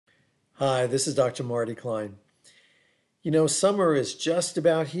Hi, this is Dr. Marty Klein. Summer is just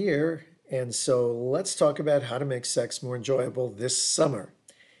about here, and so let's talk about how to make sex more enjoyable this summer.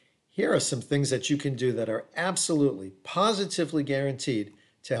 Here are some things that you can do that are absolutely, positively guaranteed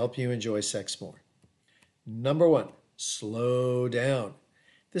to help you enjoy sex more. Number one, slow down.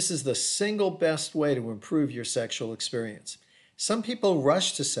 This is the single best way to improve your sexual experience. Some people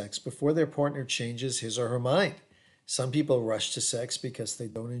rush to sex before their partner changes his or her mind. Some people rush to sex because they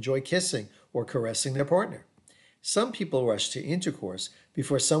don't enjoy kissing or caressing their partner. Some people rush to intercourse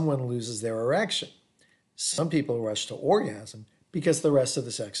before someone loses their erection. Some people rush to orgasm because the rest of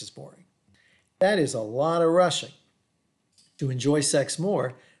the sex is boring. That is a lot of rushing. To enjoy sex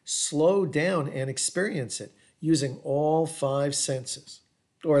more, slow down and experience it using all five senses,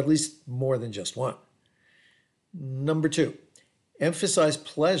 or at least more than just one. Number two, emphasize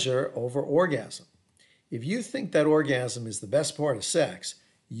pleasure over orgasm. If you think that orgasm is the best part of sex,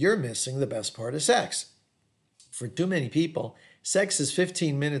 you're missing the best part of sex. For too many people, sex is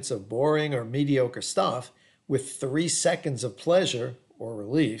 15 minutes of boring or mediocre stuff with 3 seconds of pleasure or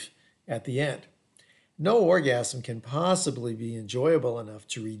relief at the end. No orgasm can possibly be enjoyable enough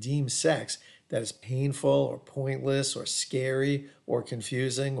to redeem sex that is painful or pointless or scary or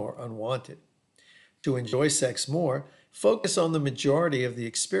confusing or unwanted. To enjoy sex more, focus on the majority of the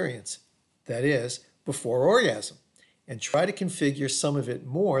experience, that is, before orgasm, and try to configure some of it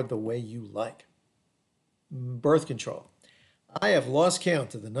more the way you like. Birth control. I have lost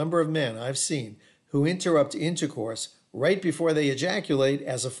count of the number of men I've seen who interrupt intercourse right before they ejaculate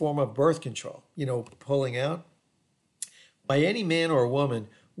as a form of birth control, pulling out. Why any man or woman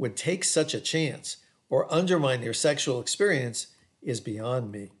would take such a chance or undermine their sexual experience is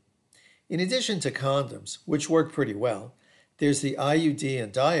beyond me. In addition to condoms, which work pretty well, there's the IUD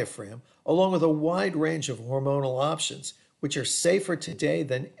and diaphragm, along with a wide range of hormonal options, which are safer today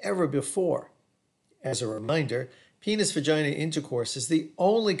than ever before. As a reminder, penis-vagina intercourse is the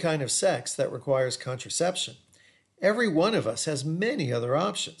only kind of sex that requires contraception. Every one of us has many other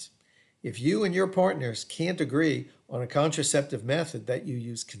options. If you and your partners can't agree on a contraceptive method that you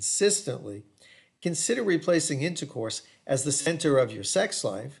use consistently, consider replacing intercourse as the center of your sex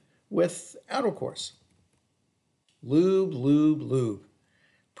life with outercourse. Lube, lube, lube.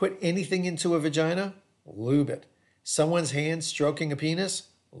 Put anything into a vagina? Lube it. Someone's hand stroking a penis?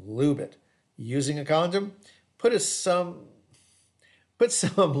 Lube it. Using a condom? Put some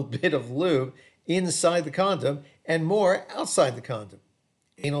bit of lube inside the condom and more outside the condom.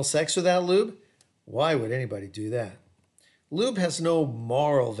 Anal sex without lube? Why would anybody do that? Lube has no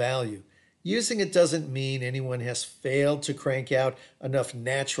moral value. Using it doesn't mean anyone has failed to crank out enough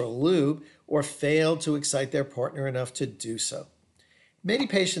natural lube or failed to excite their partner enough to do so. Many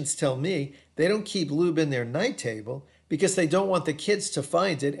patients tell me they don't keep lube in their night table because they don't want the kids to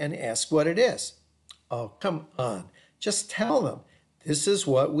find it and ask what it is. Oh, come on. Just tell them, this is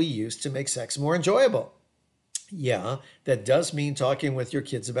what we use to make sex more enjoyable. Yeah, that does mean talking with your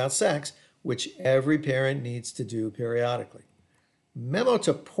kids about sex, which every parent needs to do periodically. Memo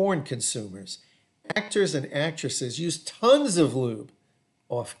to porn consumers. Actors and actresses use tons of lube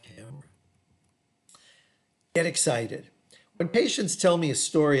off camera. Get excited. When patients tell me a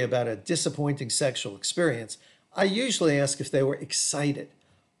story about a disappointing sexual experience, I usually ask if they were excited.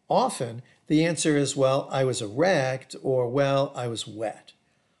 Often, the answer is, well, I was erect, or, well, I was wet.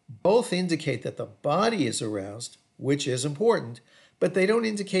 Both indicate that the body is aroused, which is important, but they don't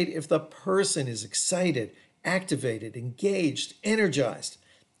indicate if the person is excited, activated, engaged, energized.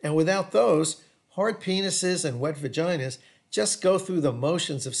 And without those, hard penises and wet vaginas just go through the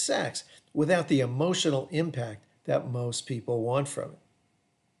motions of sex without the emotional impact that most people want from it.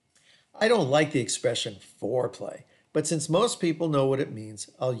 I don't like the expression foreplay, but since most people know what it means,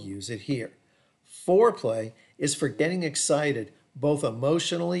 I'll use it here. Foreplay is for getting excited both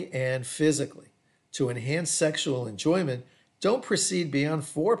emotionally and physically. To enhance sexual enjoyment, don't proceed beyond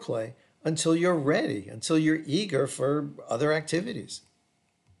foreplay until you're ready, until you're eager for other activities.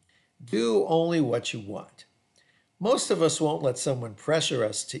 Do only what you want. Most of us won't let someone pressure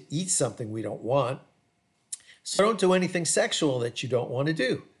us to eat something we don't want, so don't do anything sexual that you don't want to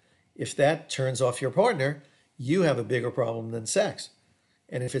do. If that turns off your partner, you have a bigger problem than sex.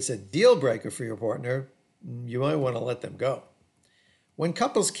 And if it's a deal breaker for your partner, you might want to let them go. When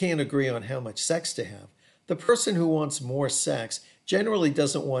couples can't agree on how much sex to have, the person who wants more sex generally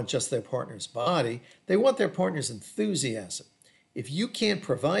doesn't want just their partner's body, they want their partner's enthusiasm. If you can't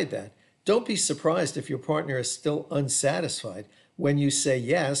provide that, don't be surprised if your partner is still unsatisfied when you say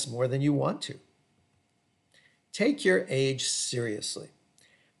yes more than you want to. Take your age seriously.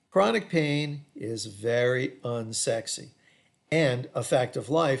 Chronic pain is very unsexy. and a fact of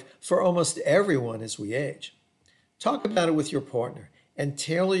life for almost everyone as we age. Talk about it with your partner and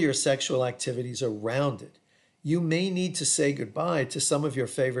tailor your sexual activities around it. You may need to say goodbye to some of your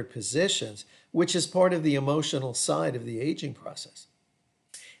favorite positions, which is part of the emotional side of the aging process.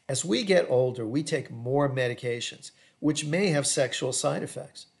 As we get older, we take more medications, which may have sexual side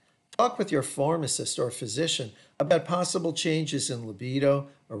effects. Talk with your pharmacist or physician about possible changes in libido,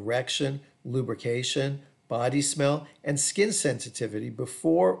 erection, lubrication, body smell, and skin sensitivity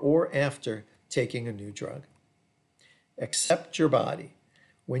before or after taking a new drug. Accept your body.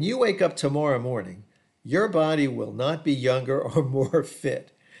 When you wake up tomorrow morning, your body will not be younger or more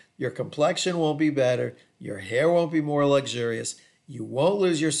fit. Your complexion won't be better, your hair won't be more luxurious, you won't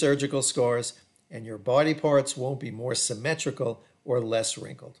lose your surgical scars, and your body parts won't be more symmetrical or less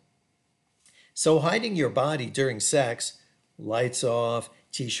wrinkled. So hiding your body during sex, lights off,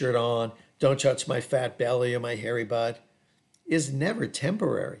 t-shirt on, don't touch my fat belly or my hairy butt, is never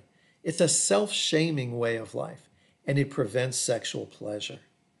temporary. It's a self-shaming way of life, and it prevents sexual pleasure.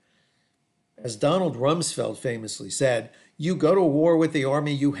 As Donald Rumsfeld famously said, you go to war with the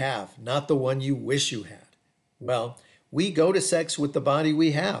army you have, not the one you wish you had. Well, we go to sex with the body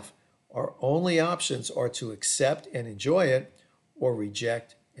we have. Our only options are to accept and enjoy it or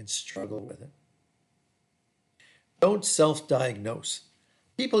reject and struggle with it. Don't self-diagnose.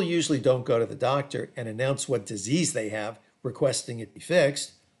 People usually don't go to the doctor and announce what disease they have, requesting it be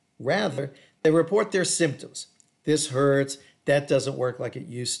fixed. Rather, they report their symptoms. This hurts, that doesn't work like it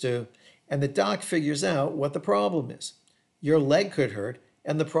used to, and the doc figures out what the problem is. Your leg could hurt,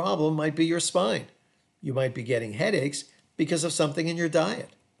 and the problem might be your spine. You might be getting headaches because of something in your diet.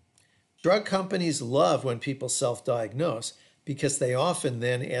 Drug companies love when people self-diagnose because they often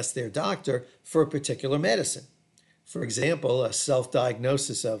then ask their doctor for a particular medicine. For example, a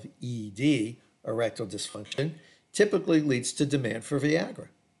self-diagnosis of ED, erectile dysfunction, typically leads to demand for Viagra.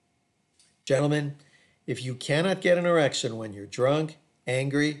 Gentlemen, if you cannot get an erection when you're drunk,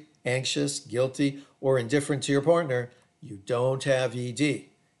 angry, anxious, guilty, or indifferent to your partner, you don't have ED.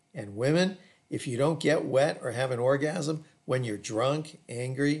 And women, if you don't get wet or have an orgasm when you're drunk,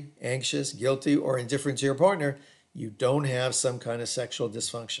 angry, anxious, guilty, or indifferent to your partner, you don't have some kind of sexual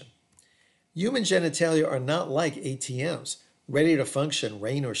dysfunction. Human genitalia are not like ATMs, ready to function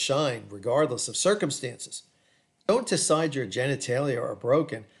rain or shine, regardless of circumstances. Don't decide your genitalia are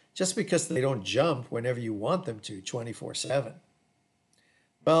broken just because they don't jump whenever you want them to 24/7.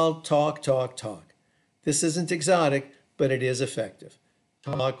 Well, talk. This isn't exotic, but it is effective.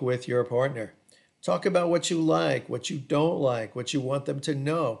 Talk with your partner. Talk about what you like, what you don't like, what you want them to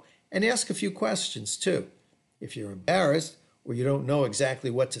know, and ask a few questions too. If you're embarrassed or you don't know exactly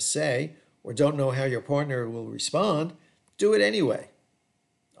what to say or don't know how your partner will respond, do it anyway.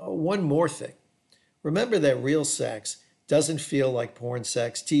 Oh, one more thing. Remember that real sex doesn't feel like porn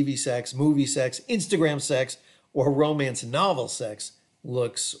sex, TV sex, movie sex, Instagram sex, or romance novel sex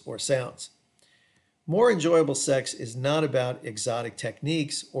looks or sounds. More enjoyable sex is not about exotic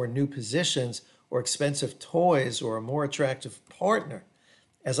techniques or new positions or expensive toys or a more attractive partner.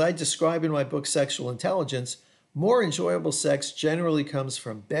 As I describe in my book, Sexual Intelligence, more enjoyable sex generally comes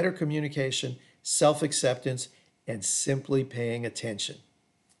from better communication, self-acceptance, and simply paying attention.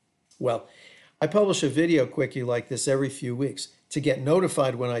 Well, I publish a video quickie like this every few weeks. To get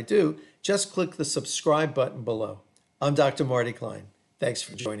notified when I do, just click the subscribe button below. I'm Dr. Marty Klein. Thanks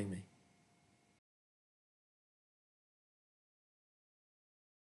for joining me.